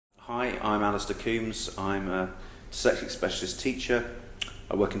Hi, I'm Alastair Coomes. I'm a dyslexic specialist teacher.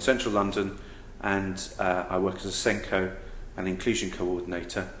 I work in central London and I work as a SENCO and inclusion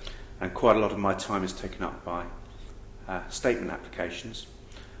coordinator, and quite a lot of my time is taken up by statement applications.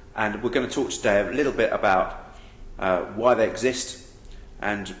 And we're going to talk today a little bit about why they exist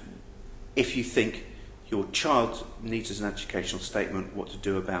and if you think your child needs an educational statement, what to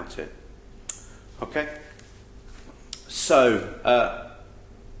do about it. Okay? So,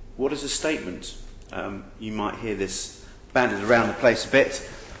 what is a statement? You might hear this banded around the place a bit.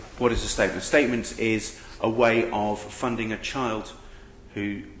 What is a statement? A statement is a way of funding a child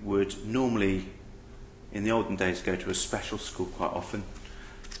who would normally, in the olden days, go to a special school quite often,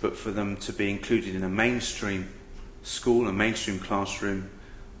 but for them to be included in a mainstream school, a mainstream classroom,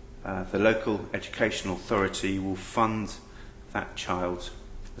 the local educational authority will fund that child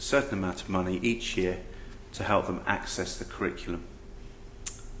a certain amount of money each year to help them access the curriculum.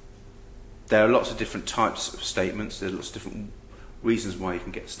 There are lots of different types of statements, there are lots of different reasons why you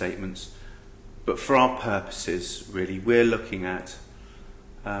can get statements, but for our purposes, really, we're looking at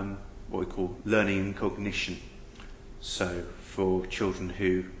what we call learning and cognition. So, for children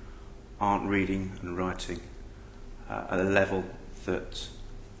who aren't reading and writing at a level that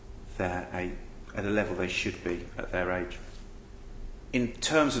they should be at their age. In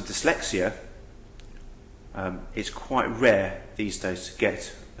terms of dyslexia, it's quite rare these days to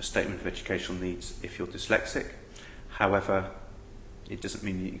get a statement of educational needs if you're dyslexic. However, it doesn't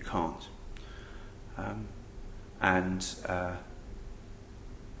mean that you can't.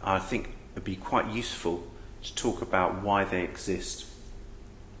 I think it would be quite useful to talk about why they exist.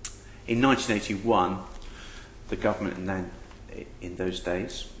 In 1981, the government in those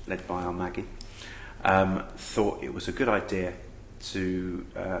days, led by our Maggie, thought it was a good idea to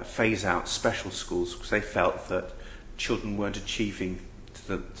phase out special schools because they felt that children weren't achieving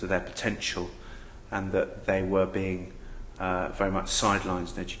to their potential and that they were being very much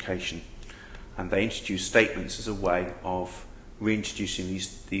sidelined in education. And they introduced statements as a way of reintroducing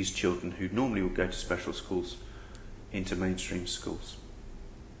these children who normally would go to special schools into mainstream schools.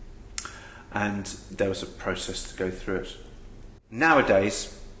 And there was a process to go through it.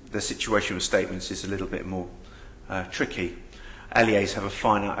 Nowadays, the situation with statements is a little bit more tricky. LEAs have a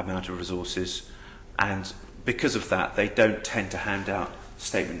finite amount of resources, and because of that, they don't tend to hand out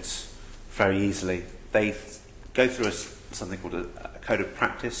statements very easily. They go through something called a code of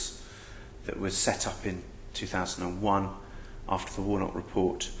practice that was set up in 2001 after the Warnock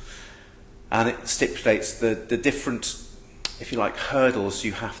report, and it stipulates the different, if you like, hurdles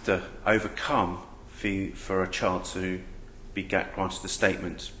you have to overcome for a child to be granted a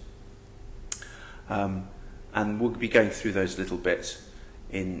statement. And we'll be going through those a little bit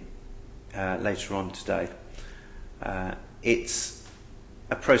later on today. It's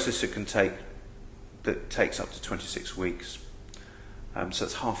a process that takes up to 26 weeks. So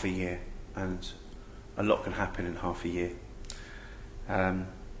it's half a year, and a lot can happen in half a year.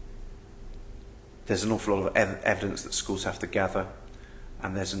 There's an awful lot of evidence that schools have to gather,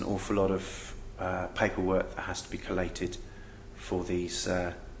 and there's an awful lot of paperwork that has to be collated for the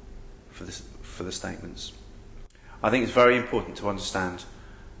statements. I think it's very important to understand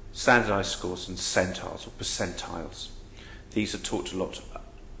standardised scores and centiles or percentiles. These are talked a lot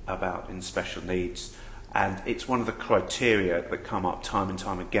about in special needs, and it's one of the criteria that come up time and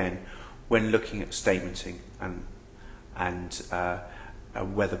time again when looking at statementing and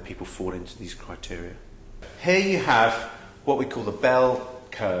whether people fall into these criteria. Here you have what we call the bell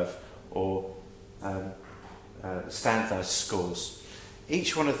curve, or standardised scores.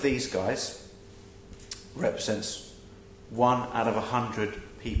 Each one of these guys represents 1 out of 100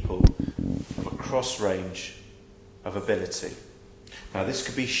 people of a cross range of ability. Now, this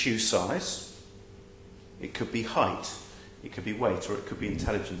could be shoe size, it could be height, it could be weight, or it could be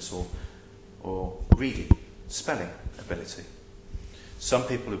intelligence or reading, spelling ability. Some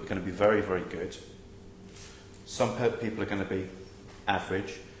people are going to be very, very good. Some people are going to be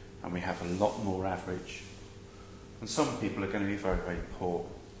average, and we have a lot more average. And some people are going to be very, very poor.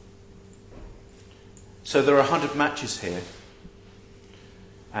 So there are 100 matches here,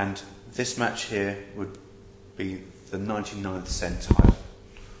 and this match here would be the 99th centile,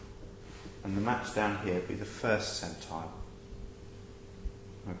 and the match down here would be the 1st centile.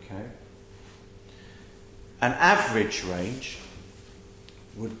 Okay? An average range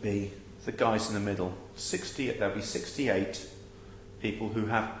would be the guys in the middle. There'll be 68 people who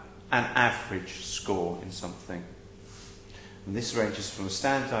have an average score in something. And this ranges from a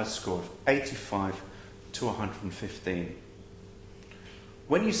standardised score of 85 to 115.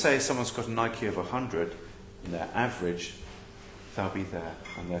 When you say someone's got an IQ of 100 and they're average, they'll be there,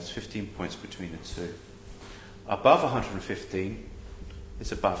 and there's 15 points between the two. Above 115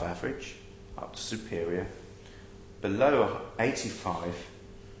 is above average, up to superior. Below 85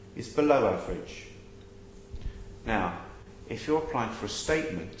 is below average. Now, if you're applying for a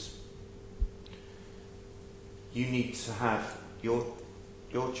statement, you need to have your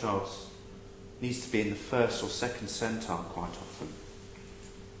child needs to be in the first or second centile quite often.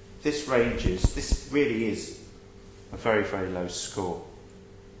 This really is a very, very low score.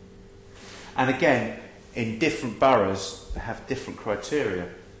 And again, in different boroughs, they have different criteria.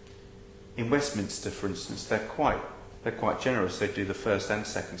 In Westminster, for instance, they're quite generous. They do the first and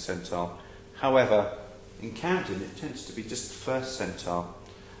second centile. However, in Camden, it tends to be just the first centile.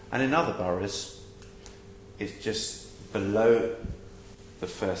 And in other boroughs, it's just below the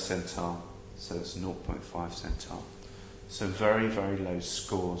first centile, so it's 0.5 centile. So very, very low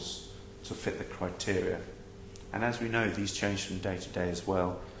scores to fit the criteria. And as we know, these change from day to day as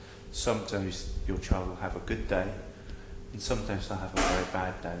well. Sometimes your child will have a good day, and sometimes they'll have a very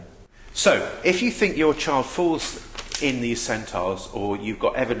bad day. So, if you think your child falls in these centiles, or you've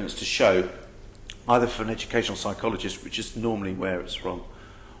got evidence to show, either from an educational psychologist, which is normally where it's from,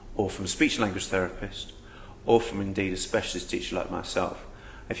 or from a speech and language therapist, or from indeed a specialist teacher like myself,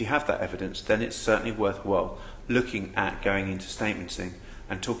 if you have that evidence, then it's certainly worthwhile looking at going into statementing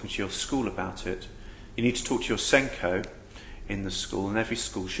and talking to your school about it. You need to talk to your SENCO in the school, and every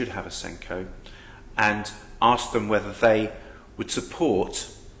school should have a SENCO, and ask them whether they would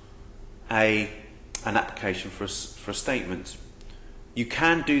support an application for a statement. You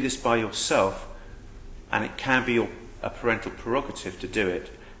can do this by yourself, and it can be a parental prerogative to do it.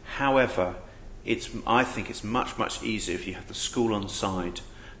 However, I think it's much, much easier if you have the school on side,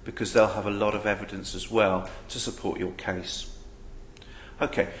 because they'll have a lot of evidence as well to support your case.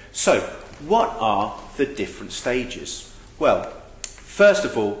 Okay, so what are the different stages? Well, first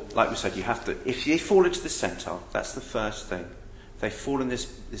of all, like we said, you have to, if you fall into the centile, that's the first thing. They fall in this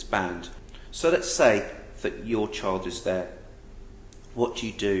band. So let's say that your child is there. What do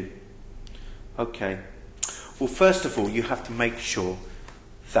you do? Okay. Well, first of all, you have to make sure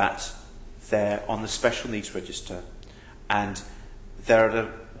that they're on the special needs register, and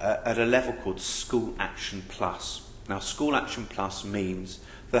they're at a level called School Action Plus. Now, School Action Plus means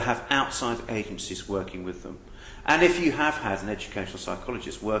they have outside agencies working with them. And if you have had an educational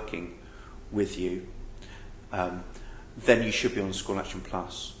psychologist working with you, then you should be on School Action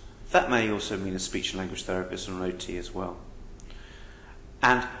Plus. That may also mean a speech and language therapist and an OT as well.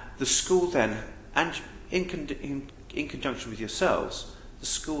 And the school then, and in conjunction with yourselves, the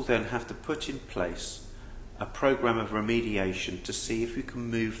school then have to put in place a programme of remediation to see if you can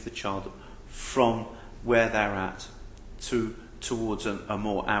move the child from where they're at towards a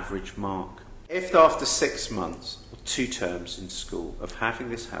more average mark. If after 6 months or 2 terms in school of having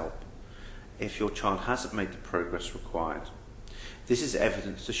this help, if your child hasn't made the progress required, this is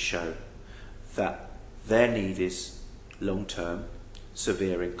evidence to show that their need is long-term,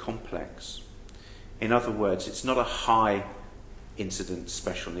 severe and complex. In other words, it's not a high incident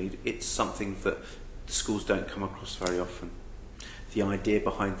special need, it's something that schools don't come across very often. The idea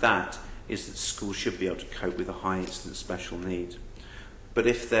behind that is that schools should be able to cope with a high incident special need. But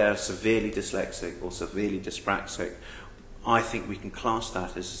if they're severely dyslexic or severely dyspraxic, I think we can class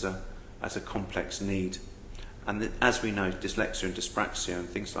that as a complex need. And as we know, dyslexia and dyspraxia and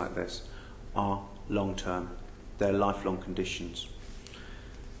things like this are long-term. They're lifelong conditions.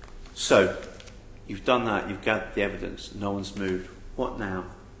 So, you've done that, you've gathered the evidence, no one's moved. What now?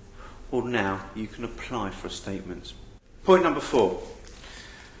 Well, now you can apply for a statement. Point number 4.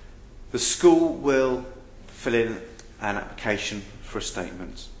 The school will fill in an application for a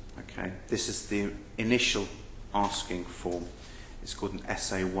statement. Okay, this is the initial asking form. It's called an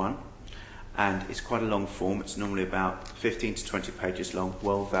SA1, and it's quite a long form. It's normally about 15 to 20 pages long.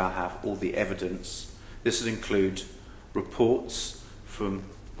 Well, they'll have all the evidence. This will include reports from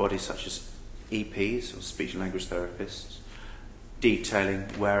bodies such as EPs, or speech and language therapists, detailing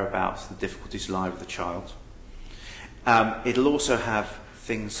whereabouts the difficulties lie with the child. It'll also have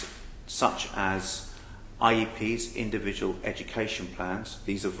things such as IEPs, individual education plans.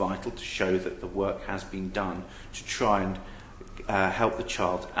 These are vital to show that the work has been done to try and help the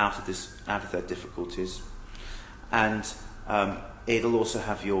child out of their difficulties. And it'll also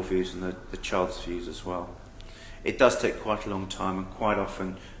have your views and the child's views as well. It does take quite a long time, and quite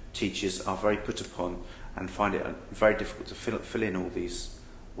often teachers are very put upon and find it very difficult to fill in all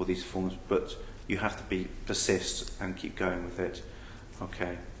these forms, but you have to persist and keep going with it.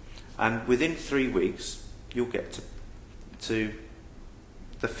 Okay, and within 3 weeks you'll get to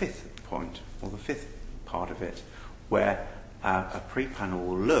the 5th point, or the 5th part of it, where a pre-panel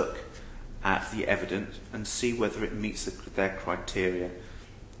will look at the evidence and see whether it meets their criteria.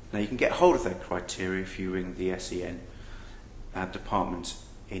 Now you can get hold of their criteria if you ring the SEN department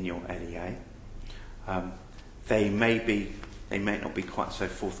in your LEA. They may not be quite so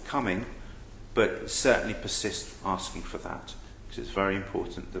forthcoming, but certainly persist asking for that, because it's very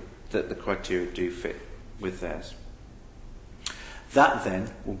important that the criteria do fit with theirs. That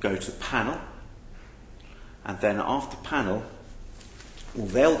then will go to panel, and then after panel, well,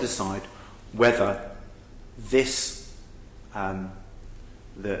 they'll decide whether this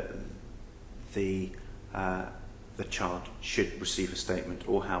the child should receive a statement,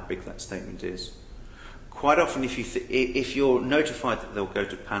 or how big that statement is. Quite often, if you're notified that they'll go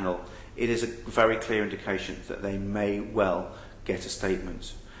to panel, it is a very clear indication that they may well get a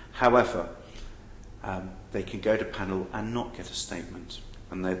statement. However, they can go to panel and not get a statement,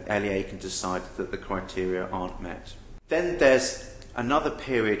 and the LEA can decide that the criteria aren't met. Then there's another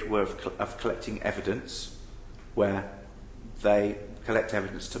period of collecting evidence, where they collect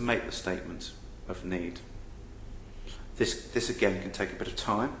evidence to make the statement of need. This again can take a bit of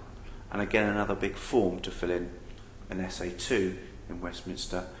time, and again another big form to fill in, an SA2 in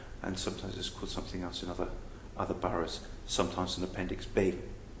Westminster, and sometimes it's called something else in other boroughs, sometimes an Appendix B.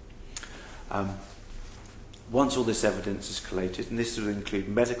 Once all this evidence is collated, and this will include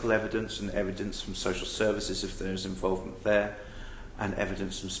medical evidence and evidence from social services if there is involvement there, and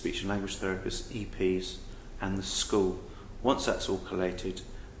evidence from speech and language therapists, EPs, and the school. Once that's all collated,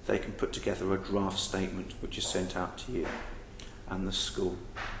 they can put together a draft statement which is sent out to you and the school.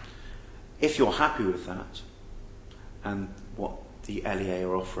 If you're happy with that and what the LEA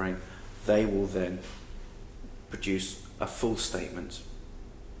are offering, they will then produce a full statement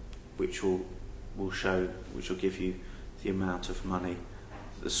which will give you the amount of money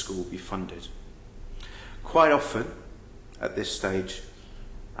that the school will be funded. Quite often at this stage,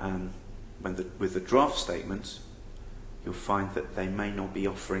 with the draft statements, you'll find that they may not be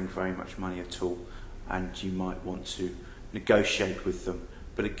offering very much money at all, and you might want to negotiate with them.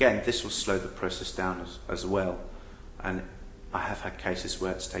 But again, this will slow the process down as well. And I have had cases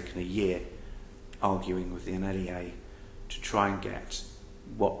where it's taken a year arguing with the LEA to try and get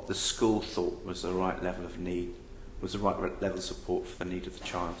what the school thought was the right level of need, was the right level of support for the need of the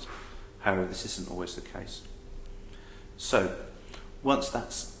child. However, this isn't always the case. So, once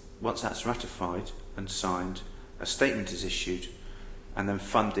that's ratified and signed, a statement is issued, and then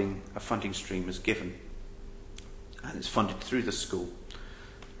a funding stream is given, and it's funded through the school.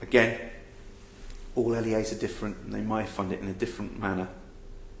 Again, all LEAs are different, and they might fund it in a different manner.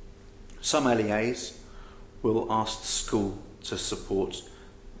 Some LEAs will ask the school to support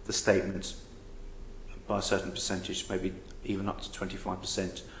the statement by a certain percentage, maybe even up to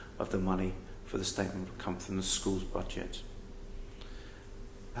 25% of the money for the statement will come from the school's budget.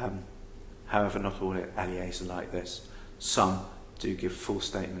 However, not all LEAs are like this. Some do give full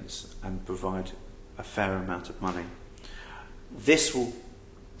statements and provide a fair amount of money. This will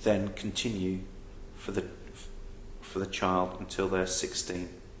then continue for the child until they're 16.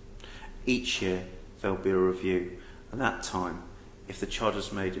 Each year there'll be a review, and at that time, if the child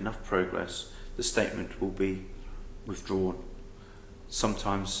has made enough progress, the statement will be withdrawn.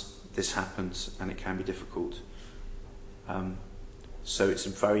 Sometimes this happens and it can be difficult. So it's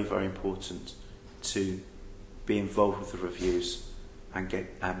very, very important to be involved with the reviews and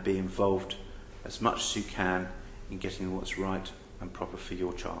be involved as much as you can in getting what's right and proper for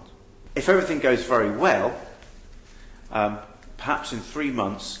your child. If everything goes very well, perhaps in 3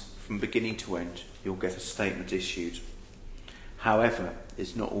 months from beginning to end, you'll get a statement issued. However,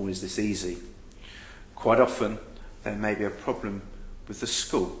 it's not always this easy. Quite often, there may be a problem with the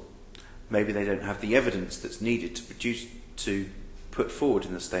school. Maybe they don't have the evidence that's needed to put forward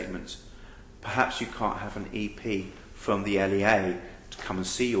in the statement. Perhaps you can't have an EP from the LEA to come and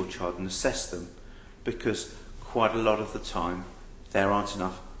see your child and assess them, because quite a lot of the time there aren't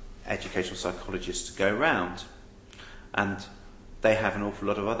enough educational psychologists to go around, and they have an awful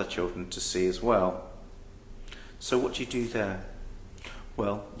lot of other children to see as well. So what do you do there?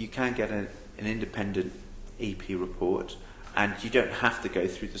 Well, you can get an independent EP report, and you don't have to go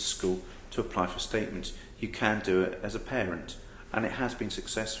through the school to apply for statements. You can do it as a parent, and it has been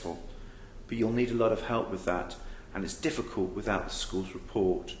successful. But you'll need a lot of help with that, and it's difficult without the school's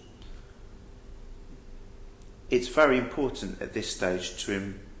report. It's very important at this stage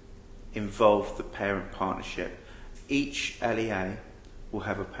to involve the parent partnership. Each LEA will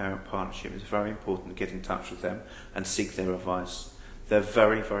have a parent partnership. It's very important to get in touch with them and seek their advice. They're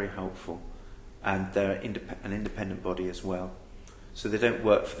very, very helpful, and they're an independent body as well. So they don't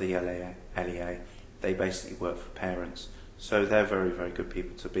work for the LEA, they basically work for parents. So they're very, very good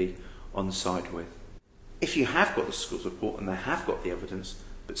people to be on side with. If you have got the school support and they have got the evidence,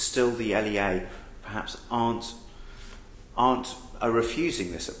 but still the LEA perhaps are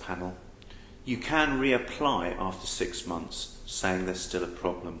refusing this at panel, you can reapply after 6 months saying there's still a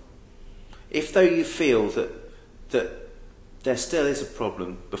problem. If though you feel that there still is a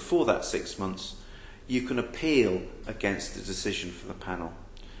problem before that 6 months, you can appeal against the decision for the panel.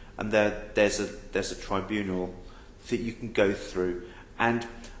 And there's a tribunal that you can go through. And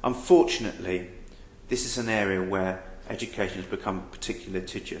unfortunately, this is an area where education has become particularly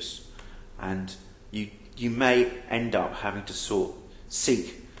litigious, and you may end up having to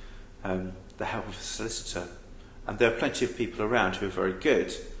seek the help of a solicitor. And there are plenty of people around who are very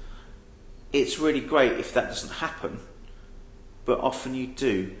good. It's really great if that doesn't happen, but often you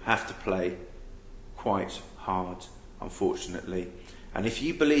do have to play quite hard, unfortunately. And if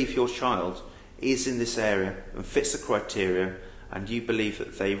you believe your child is in this area and fits the criteria, and you believe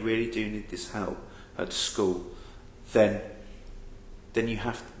that they really do need this help at school, then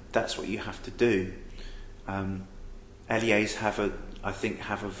that's what you have to do. LEAs have a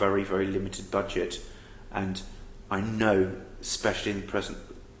very, very limited budget, and I know, especially in the present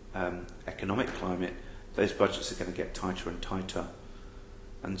economic climate, those budgets are going to get tighter and tighter,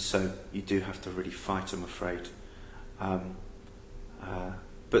 and so you do have to really fight, I'm afraid. But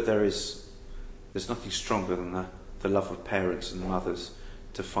there's nothing stronger than the love of parents and mothers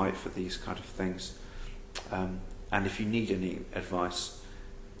to fight for these kind of things. And if you need any advice,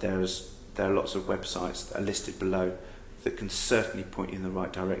 there are lots of websites that are listed below that can certainly point you in the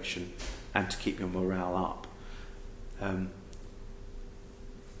right direction and to keep your morale up.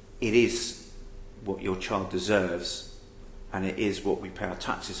 It is what your child deserves, and it is what we pay our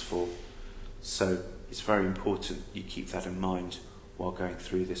taxes for. So it's very important you keep that in mind while going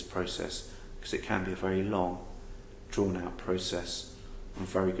through this process, because it can be a very long, drawn-out process, and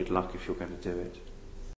very good luck if you're going to do it.